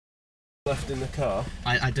left in the car?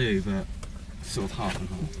 I do, but sort of half and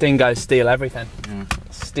half. Dingoes steal everything. Yeah.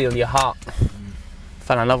 Steal your heart.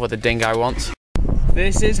 Fell in love with a dingo once.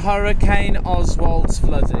 This is Hurricane Oswald's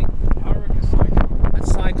flooding. Hurricane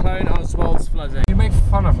Cyclone Oswald's flooding. You make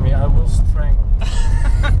fun of me, I will strangle.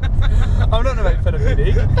 I'm not gonna make fun of you,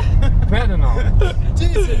 Nick. Better not.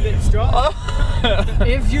 Jeez, a bit strong.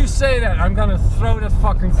 If you say that, I'm gonna throw that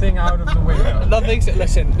fucking thing out of the window.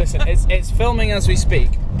 Listen. It's filming as we speak,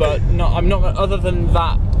 but I'm not. Other than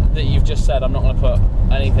that you've just said, I'm not going to put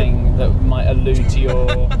anything that might allude to your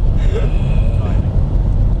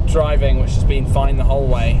driving, which has been fine the whole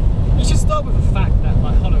way. You should start with the fact that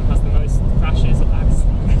like Holland has the most crashes of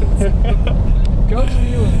accidents. Goes for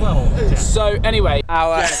you as well. So anyway,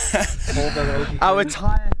 our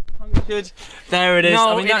tyre punctured. There it is.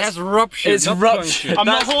 No, I mean, it has ruptured. It's ruptured. I'm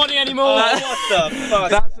not horny anymore. What the fuck?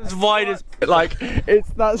 That's as wide as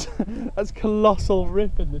that's colossal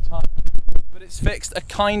rip in the tyre. But it's fixed. A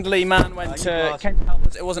kindly man came to help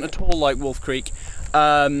us. It wasn't at all like Wolf Creek.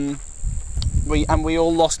 We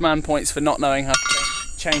all lost man points for not knowing how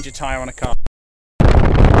to change a tyre on a car.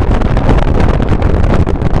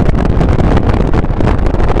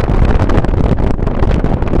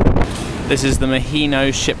 This is the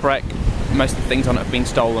Mahino shipwreck. Most of the things on it have been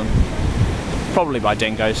stolen, probably by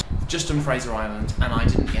dingoes. Just on Fraser Island, and I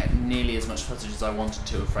didn't get nearly as much footage as I wanted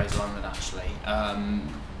to of Fraser Island actually.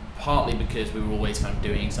 Partly because we were always kind of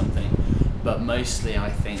doing something, but mostly I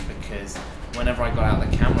think because whenever I got out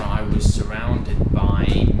the camera I was surrounded by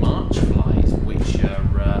march flies, which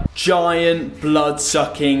are giant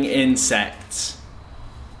blood-sucking insects.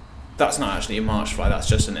 That's not actually a march fly, that's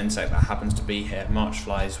just an insect that happens to be here. March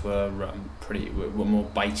flies were more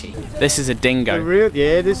bitey. This is a dingo.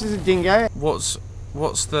 Yeah, this is a dingo. What's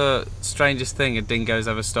the strangest thing a dingo's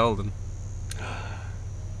ever stolen?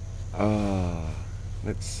 Oh,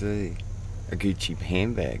 let's see. A Gucci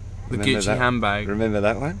handbag. The Gucci handbag. Remember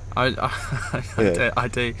that one? I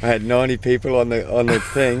do. I had 90 people on the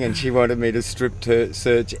thing, and she wanted me to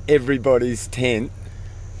search everybody's tent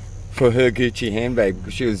for her Gucci handbag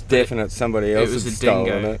because she was definite somebody else had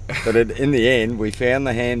stolen it. But in the end, we found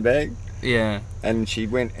the handbag. Yeah. And she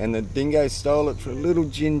went, and the dingo stole it for a little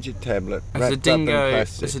ginger tablet wrapped up in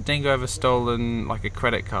plastic. Has a dingo ever stolen like a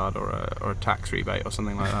credit card or a tax rebate or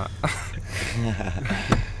something like that?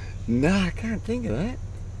 No, I can't think of that.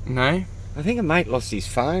 No? I think a mate lost his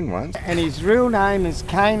phone once. And his real name is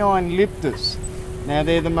Canine Liptus. Now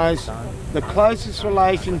they're the closest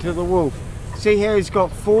relation to the wolf. See how he's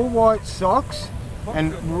got 4 white socks,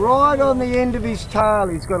 and right on the end of his tail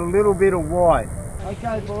he's got a little bit of white.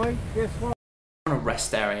 Okay boy, guess what? On a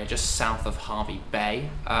rest area just south of Harvey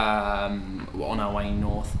Bay, on our way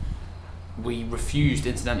north. We refused,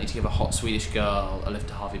 incidentally, to give a hot Swedish girl a lift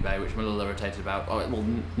to Harvey Bay, which I'm a little irritated about. Oh, well,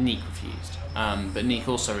 Neek refused. But Neek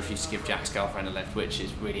also refused to give Jack's girlfriend a lift, which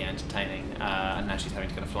is really entertaining. And now she's having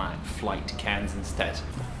to get a flight to Cairns instead.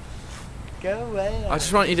 Go away. I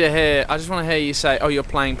just want to hear you say, "Oh, you're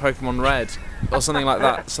playing Pokemon Red," or something like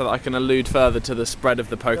that, so that I can allude further to the spread of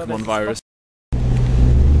the Pokemon virus.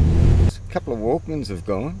 A couple of Walkmans have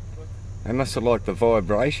gone. They must have liked the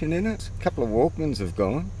vibration in it. A couple of Walkmans have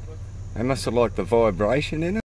gone. They must have liked the vibration in it.